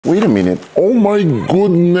Wait a minute. Oh my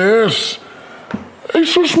goodness! Ay,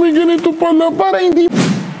 sus, may ganito pala. Para hindi...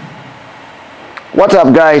 What's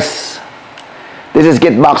up, guys? This is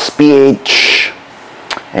Gitbox PH.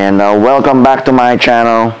 And welcome back to my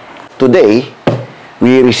channel. Today,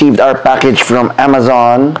 we received our package from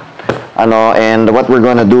Amazon. And what we're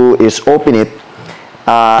gonna do is open it.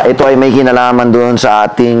 Ito ay may kinalaman doon sa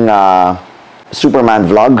ating Superman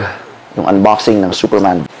vlog. Yung unboxing ng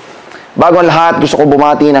Superman. Bago ang lahat, gusto ko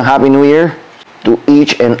bumati ng Happy New Year to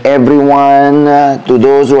each and everyone. To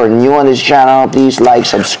those who are new on this channel, please like,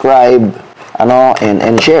 subscribe,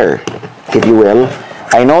 and share, if you will.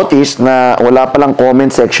 I noticed na wala palang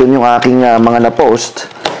comment section yung aking mga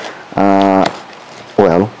na-post.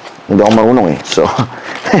 Well, hindi ako marunong eh. So,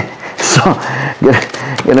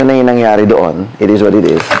 ganun na yung nangyari doon. It is what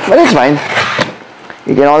it is. But it's fine.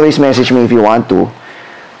 You can always message me if you want to.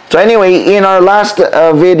 So anyway, in our last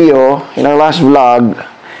video, in our last vlog,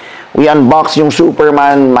 we unboxed yung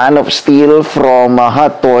Superman Man of Steel from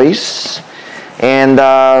Hot Toys. And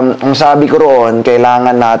ang sabi ko roon,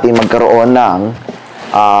 kailangan natin magkaroon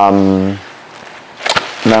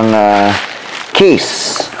ng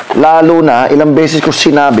case. Lalo na, ilang beses ko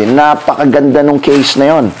sinabi, napakaganda ng case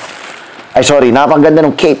na yon. Ay, sorry, napakaganda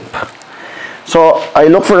ng cape. So,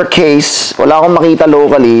 I look for a case. Wala akong makita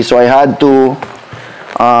locally, so I had to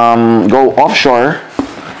go offshore.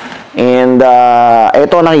 And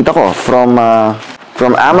ito nakita ko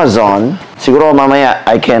from Amazon. Siguro mamaya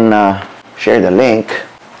I can share the link.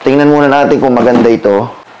 Tingnan muna natin kung maganda ito.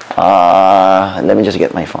 Let me just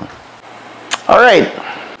get my phone. Alright.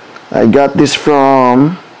 I got this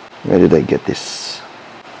from... Where did I get this?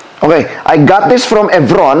 Okay, I got this from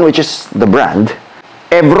Evron, which is the brand.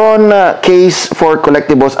 Evron case for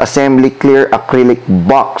collectibles assembly clear acrylic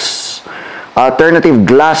box. Alternative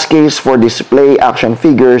glass case for display action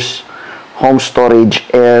figures, home storage,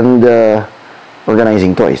 and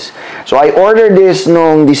organizing toys. So I ordered this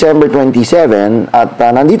noong December 27 at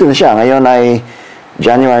nandito na siya. Ngayon ay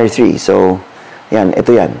January 3. So, yan,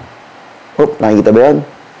 ito yan. Oop, nakikita ba yan?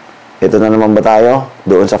 Ito na naman ba tayo?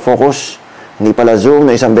 Doon sa focus. Hindi pala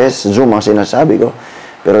zoom na isang beses. Zoom ang sinasabi ko.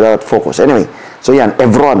 Pero dapat focus. Anyway, so yan,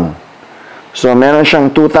 Evron. So meron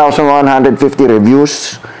siyang 2,150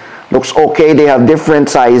 reviews. Looks okay. They have different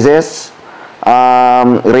sizes.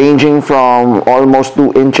 Ranging from almost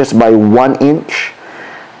 2 inches by 1 inch.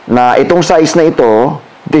 Na itong size na ito,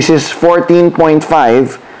 this is 14.5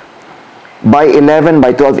 by 11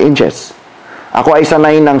 by 12 inches. Ako ay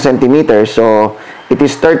sanay ng centimeters. So, it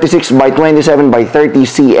is 36 by 27 by 30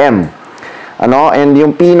 cm. And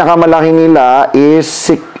yung pinakamalaki nila is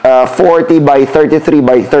 40 by 33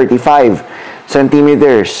 by 35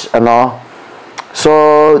 centimeters.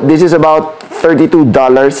 So, this is about $32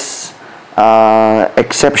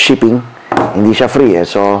 except shipping. Hindi siya free eh.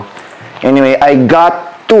 So, anyway, I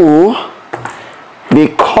got two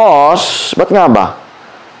because, ba't nga ba?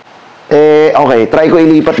 Okay, try ko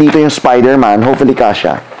ilipat dito yung Spider-Man. Hopefully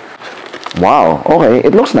kasha. Wow, okay.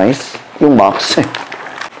 It looks nice. Yung box.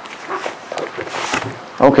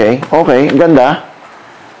 Okay. Ganda.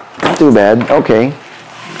 Not too bad. Okay.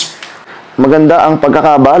 Maganda ang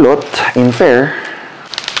pagkakabalot. In fair.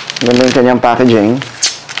 Ganda yung kanyang packaging.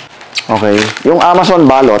 Okay. Yung Amazon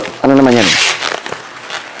balot, ano naman yan?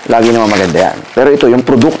 Lagi naman maganda yan. Pero ito, yung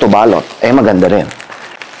produkto balot, maganda rin.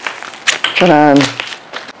 Taran!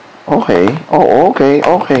 Okay. Oh,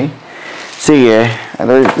 okay. Sige.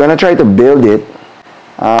 I'm gonna try to build it.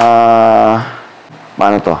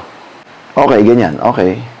 Paano to? Okay, ganyan.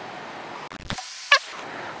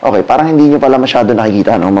 Okay, parang hindi nyo pala masyado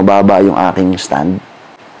nakikita, no? Mababa yung aking stand.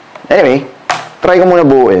 Anyway, try ko muna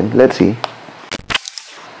buuin. Let's see.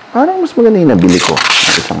 Parang mas maganda yung nabili ko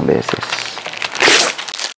isang beses.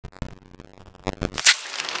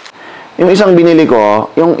 Yung isang binili ko,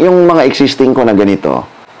 yung mga existing ko na ganito,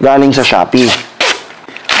 galing sa Shopee.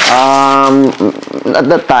 At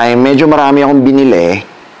that time, medyo marami akong binili.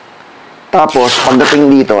 Tapos, pagdating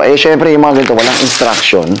dito, syempre yung mga ganito, walang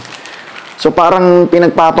instruction. So, parang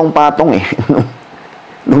pinagpatong-patong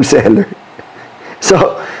nung seller.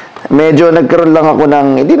 So, medyo nagkaroon lang ako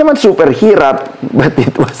ng, hindi naman super hirap, but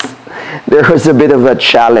there was a bit of a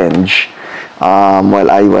challenge. While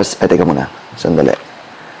I was, teka muna, sandali.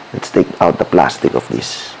 Let's take out the plastic of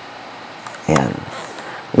this. Ayan.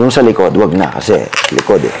 Yung sa likod, wag na, kasi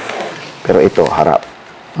likod eh. Pero ito, harap.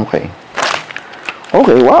 Okay.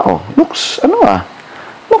 Okay, wow. Looks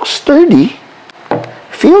sturdy.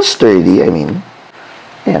 Feels sturdy, I mean.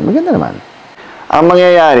 Ayan, maganda naman. Ang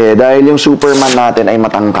mangyayari, dahil yung Superman natin ay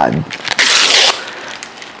matangkad,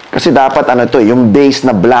 kasi dapat yung base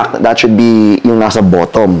na black, that should be yung nasa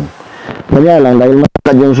bottom. Kaya lang, dahil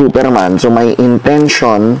matangkad yung Superman, so my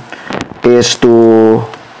intention is to,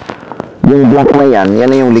 yung block na yan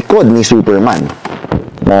na yung likod ni Superman.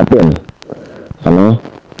 Natin. Ano?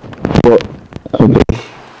 So, okay.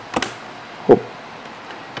 Hoop.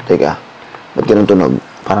 Teka. Ba't ganun tunog?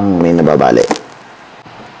 Parang may nababali.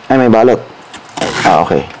 Ay, may balot. Ah,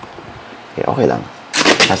 okay. Okay, okay lang.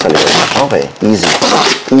 Nasa likod. Okay, easy.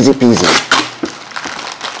 Easy peasy.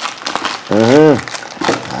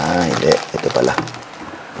 Ah, hindi. Ito pala.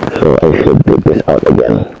 So, I should take this out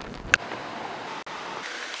again.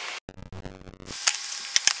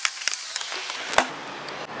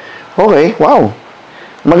 Okay, wow.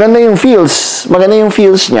 Maganda yung feels. Maganda yung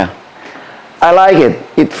feels niya. I like it.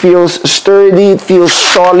 It feels sturdy. It feels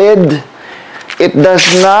solid. It does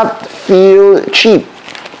not feel cheap.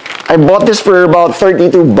 I bought this for about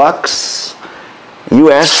 $32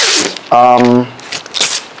 US.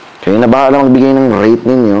 Kayo na bahala magbigay ng rate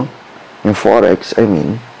ninyo. Yung Forex, I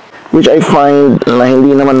mean. Which I find na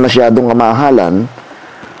hindi naman masyadong kamahalan.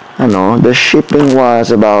 Ano, the shipping was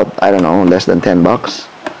about, I don't know, less than $10.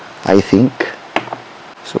 I think.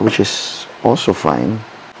 So, which is also fine.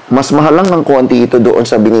 Mas mahal lang ng konti ito doon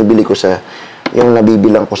sa binibili ko sa, yung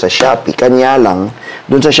nabibilang ko sa Shopee. Kanya lang,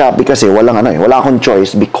 doon sa Shopee kasi walang wala akong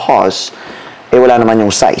choice because, wala naman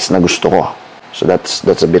yung size na gusto ko. So, that's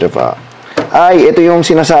a bit of a, ito yung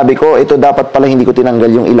sinasabi ko, ito dapat pala hindi ko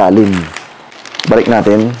tinanggal yung ilalim. Balik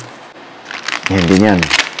natin. Yan din yan.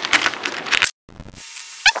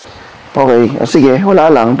 Okay, sige,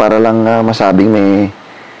 wala lang, para lang masabing may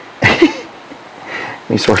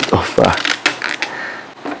may sort of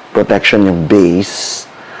protection yung base.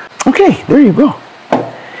 Okay, there you go.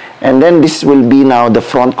 And then this will be now the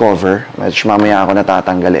front cover, which mamaya ako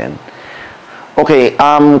natatanggalin. Okay,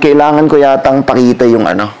 kailangan ko yatang pakita yung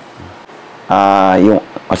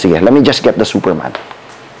sige, let me just get the Superman.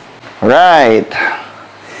 Right.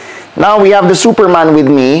 Now we have the Superman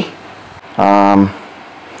with me.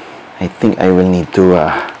 I think I will need to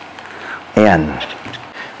ayan.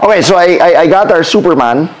 Okay, so I got our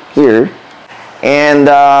Superman here. And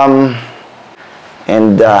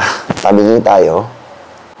tabingi tayo.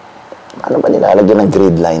 Paano ba nilalagyan ng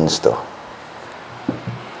grid lines to?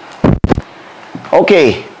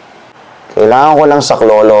 Okay. Kailangan ko lang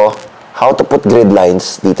saklolo how to put grid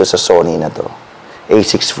lines dito sa Sony na to.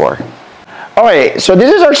 A64. Okay, so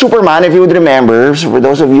this is our Superman, if you would remember. So for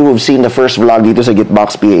those of you who've seen the first vlog dito sa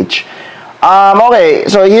Gitbox PH. Okay,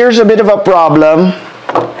 so here's a bit of a problem.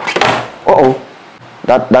 Uh-oh.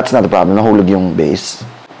 That's not the problem. Nahulog yung base.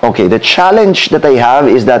 Okay, the challenge that I have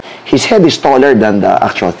is that his head is taller than the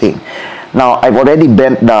actual thing. Now, I've already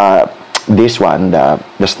bent the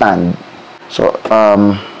stand. So,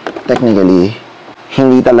 technically,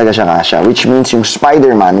 hindi talaga siya kasha, which means yung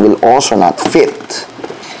Spider-Man will also not fit.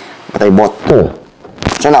 But I bought two.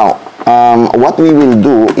 So now, what we will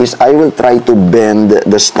do is I will try to bend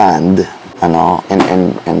the stand, and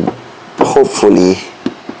hopefully,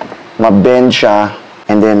 ma-bend siya,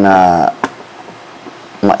 and then,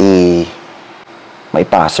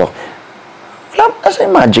 maipasok. Wala, nasa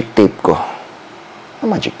yung magic tape ko. Ano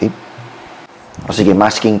magic tape? O sige,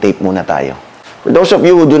 masking tape muna tayo. For those of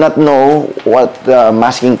you who do not know what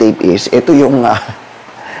masking tape is, ito yung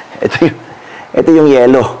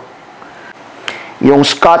yellow. Yung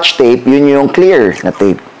scotch tape, yun yung clear na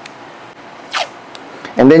tape.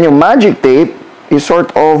 And then yung magic tape is sort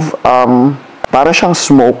of, para siyang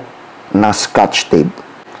smoke na scotch tape.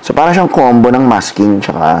 So, para siyang combo ng masking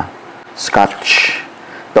tsaka scotch.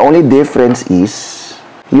 The only difference is,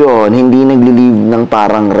 yun, hindi nagli-leave ng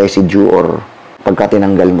parang residue or pagka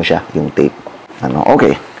tinanggal mo siya, yung tape.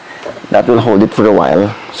 Okay. That will hold it for a while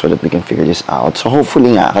so that we can figure this out. So,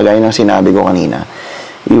 hopefully nga, kagaya ng sinabi ko kanina,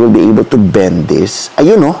 we will be able to bend this.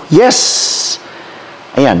 Ayun, oh. Yes!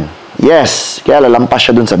 Ayan. Yes! Kaya lalampas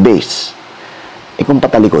siya dun sa base. Kung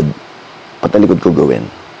patalikod ko gawin.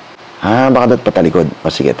 Baka dapat patalikod. O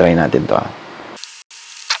sige, try natin to.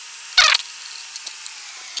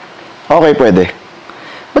 Okay, pwede.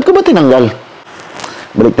 Ba't ko ba tinanggal?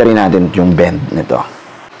 Baliktarin natin yung bend nito.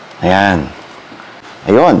 Ayan.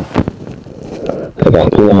 Ayun.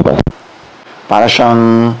 Para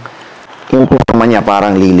siyang, yung forma niya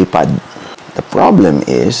parang lilipad. The problem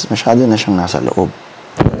is, masyado na siyang nasa loob.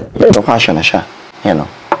 Pero kasya na siya. Ayan o.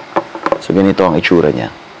 So, ganito ang itsura niya.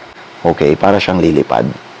 Okay, para siyang lilipad.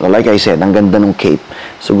 So, like I said, ang ganda ng cape.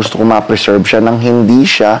 So, gusto ko ma-preserve siya nang hindi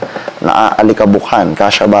siya naaalikabukan.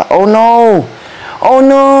 Kasya ba? Oh, no! Oh,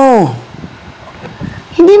 no!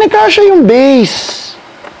 Hindi na kasya yung base.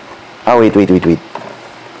 Wait.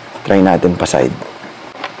 Try natin pa side.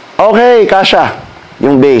 Okay, kasya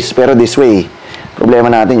yung base. Pero this way.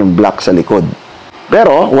 Problema natin yung block sa likod.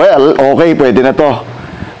 Pero, well, okay, pwede na to.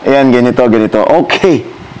 Ayan, ganito. Okay.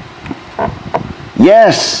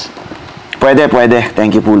 Yes! Pwede.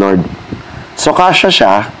 Thank you po, Lord. So, kasya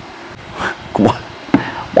siya.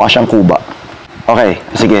 Mukha siyang kuba. Okay,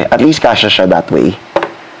 sige. At least kasya siya that way.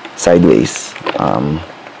 Sideways. I'm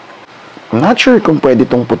not sure kung pwede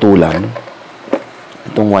itong putulan.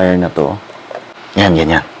 Itong wire na to. Yan,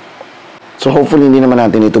 ganyan. So, hopefully, hindi naman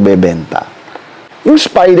natin ito bebenta. Yung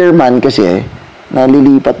Spider-Man kasi,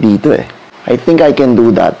 nalilipat dito eh. I think I can do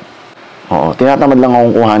that. Oo, tinatamad lang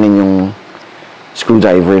akong kuhanin yung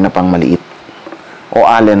screwdriver na pang maliit. O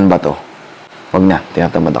Allen ba to? Wag na,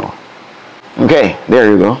 tinatamad ako. Okay, there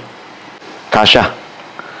you go. Kasha.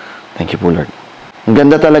 Thank you po, Lord. Ang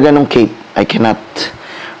ganda talaga ng cape. I cannot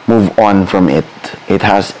move on from it. It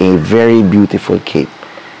has a very beautiful cape.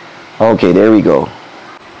 Okay, there we go.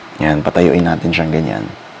 Yan, patayuin natin siyang ganyan.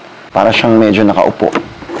 Para siyang medyo nakaupo.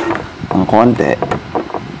 Ang konti.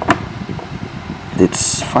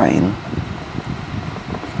 It's fine.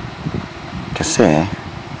 Kasi,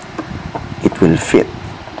 it will fit.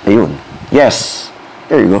 Ayun. Yes.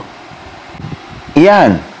 There you go.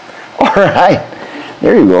 Yan. Alright.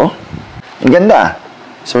 There you go. Ang ganda.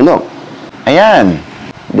 So, look. Ayan.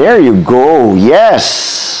 There you go.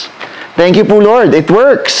 Yes. Thank you po, Lord. It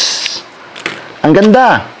works. Ang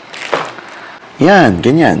ganda. Yan.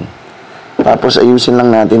 Ganyan. Tapos, ayusin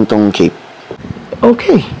lang natin tong cape.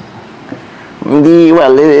 Okay.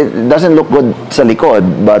 Well, it doesn't look good sa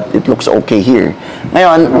likod, but it looks okay here.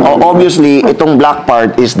 Ngayon, obviously, itong black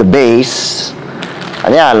part is the base.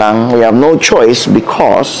 Kanya lang, we have no choice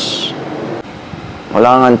because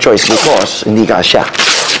wala nga choice because hindi kasya.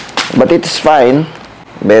 But it's fine.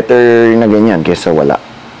 Better na ganyan kaysa wala.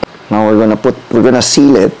 Now, we're gonna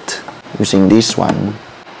seal it using this one.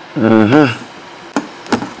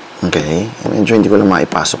 Okay. Medyo hindi ko lang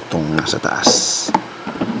maipasok tong nasa taas.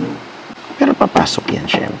 Pero papasok yan,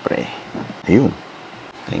 syempre. Ayun.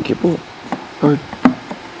 Thank you po, Lord.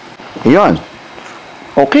 Ayun.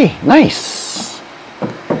 Okay, nice.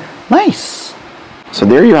 Nice. So,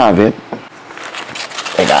 there you have it.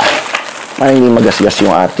 Teka. Para hindi magasgas yung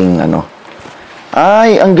ating,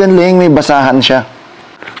 Ay, ang galing. May basahan siya.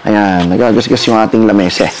 Ayan, nagagasgas yung ating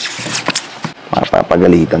lamese.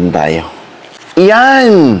 Mapapagalitan tayo.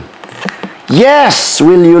 Ayan! Yes!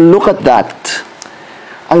 Will you look at that?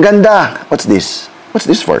 Ang ganda. What's this? What's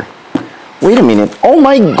this for? Wait a minute. Oh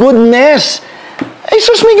my goodness! Ay,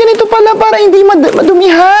 sus, may ganito pala para hindi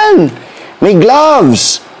madumihan. May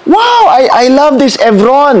gloves. Wow! I love this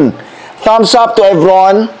Evron. Thumbs up to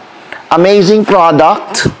Evron. Amazing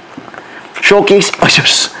product. Showcase. Oh,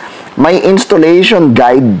 sus. May installation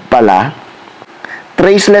guide pala.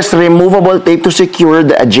 Traceless removable tape to secure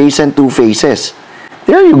the adjacent two faces.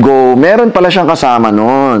 There you go. Meron pala siyang kasama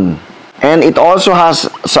nun. And it also has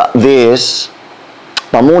this,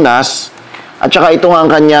 pamunas, at saka ito nga ang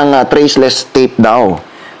kanyang traceless tape daw.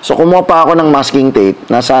 So, kumuha pa ako ng masking tape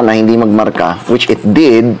na sana hindi magmarka, which it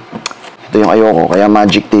did. Ito yung ayoko, kaya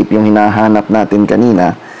magic tape yung hinahanap natin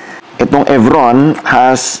kanina. Itong Evron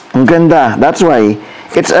has, ang ganda. That's why,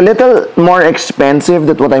 it's a little more expensive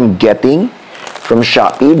than what I'm getting from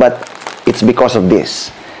Shopee, but it's because of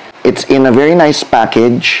this. It's in a very nice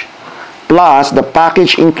package. Plus, the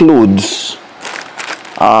package includes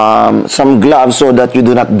some gloves so that you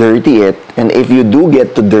do not dirty it. And if you do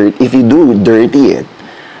dirty it,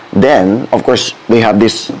 then, of course, they have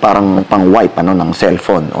this parang pang-wipe ng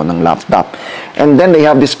cellphone o ng laptop. And then they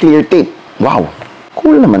have this clear tape. Wow!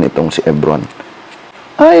 Cool naman itong si Evron.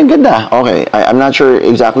 Ay, ganda. Okay, I'm not sure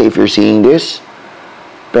exactly if you're seeing this.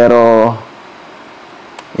 Pero,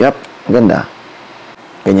 yep, ganda.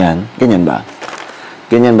 Ganyan. Ganyan ba?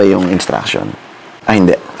 Ganyan ba yung instruction? Ah,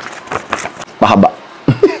 hindi. Mahaba.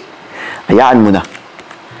 Hayaan mo na.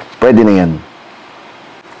 Pwede na yan.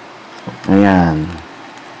 Ayan.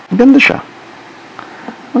 Maganda siya.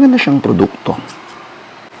 Maganda siyang produkto.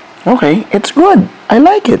 Okay, it's good. I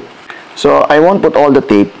like it. So, I won't put all the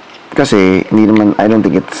tape kasi hindi naman, I don't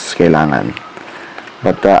think it's kailangan.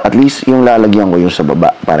 But at least yung lalagyan ko yung sa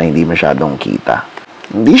baba para hindi masyadong kita.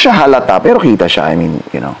 Hindi siya halata pero kita siya. I mean,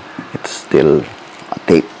 it's still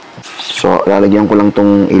tape. So, lalagyan ko lang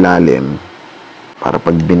tong ilalim para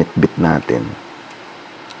pag binitbit natin,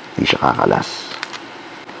 hindi siya kakalas.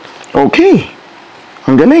 Okay.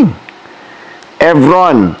 Ang galing.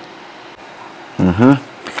 Evron.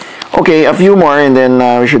 Okay, a few more and then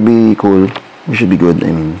we should be cool. We should be good. I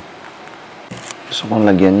mean, gusto kong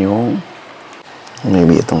lagyan yung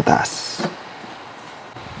maybe itong taas.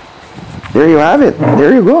 There you have it.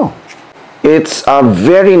 There you go. It's a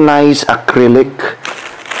very nice acrylic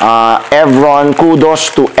Evron, kudos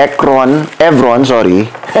to Evron, sorry.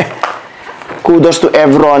 Kudos to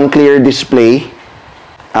Evron clear display.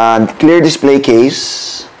 Clear display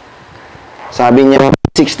case. Sabi niya,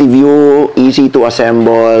 60 view, easy to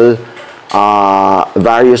assemble,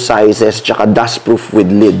 various sizes, tsaka dustproof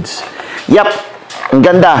with lids. Yep, ang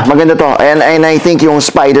ganda, maganda to. And I think yung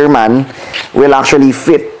Spider-Man will actually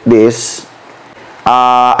fit this.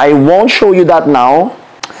 I won't show you that now.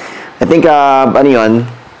 I think, ano yun,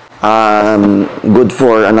 good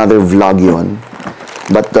for another vlog yun.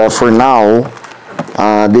 But for now,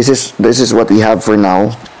 this is what we have for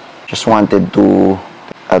now. Just wanted to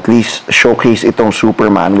at least showcase itong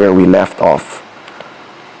Superman where we left off.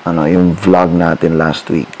 Ano, yung vlog natin last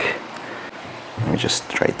week. Let me just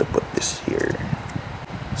try to put this here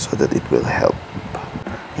so that it will help.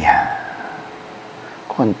 Yeah.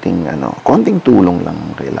 Konting tulong lang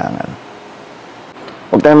kailangan.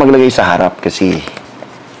 Huwag tayong maglagay sa harap kasi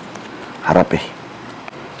harap eh.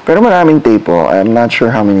 Pero maraming tape po. I'm not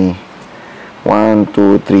sure how many. 1,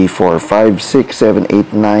 2, 3, 4, 5, 6, 7,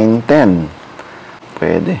 8, 9, 10.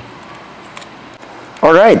 Pwede.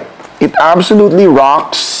 Alright. It absolutely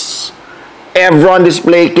rocks. Evron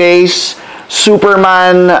display case.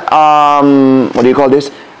 Superman, what do you call this?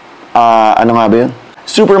 Ano nga ba yun?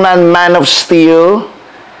 Superman Man of Steel.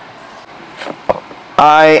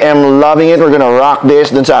 I am loving it. We're gonna rock this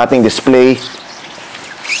dun sa ating display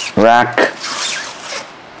rack.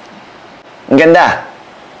 Ang ganda.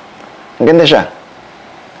 Ang ganda siya.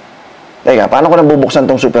 Teka, paano ko nabubuksan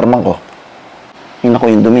tong Superman ko? Yung ako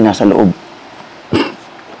yung dumi nasa loob.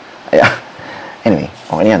 Anyway,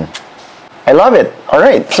 okay yan. I love it.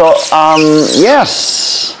 Alright, so,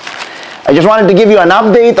 yes. I just wanted to give you an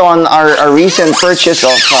update on our recent purchase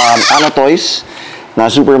of Ano Toys na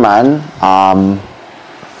Superman.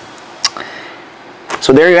 So,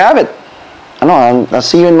 there you have it. I'll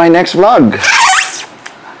see you in my next vlog.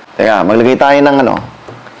 Teka, maglagay tayo ng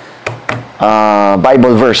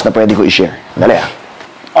Bible verse na pwede ko i-share. Dali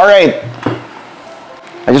Alright.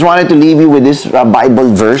 I just wanted to leave you with this Bible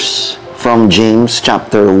verse from James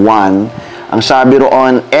chapter 1. Ang sabi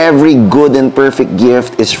roon, every good and perfect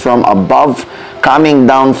gift is from above, coming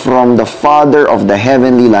down from the Father of the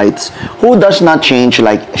heavenly lights, who does not change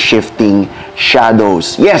like shifting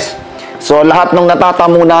shadows. Yes! So, lahat ng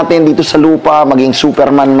natatamo natin dito sa lupa, maging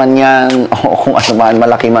Superman man yan, o kung ano man,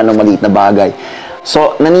 malaki man o maliit na bagay.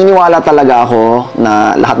 So, naniniwala talaga ako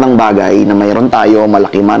na lahat ng bagay na mayroon tayo,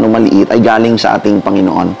 malaki man o maliit, ay galing sa ating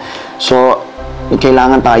Panginoon. So,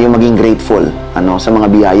 kailangan tayo maging grateful sa mga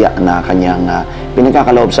biyaya na Kanyang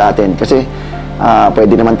pinagkakaloob sa atin. Kasi,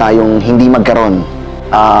 pwede naman tayong hindi magkaroon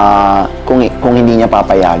kung hindi niya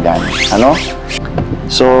papayagan.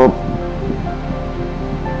 So,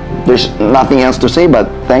 there's nothing else to say but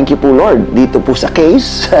thank you po Lord dito po sa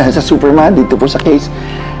case sa Superman dito po sa case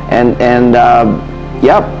and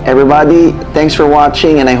yep, everybody, thanks for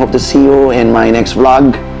watching and I hope to see you in my next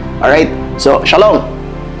vlog. Alright, so shalom,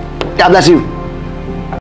 God bless you.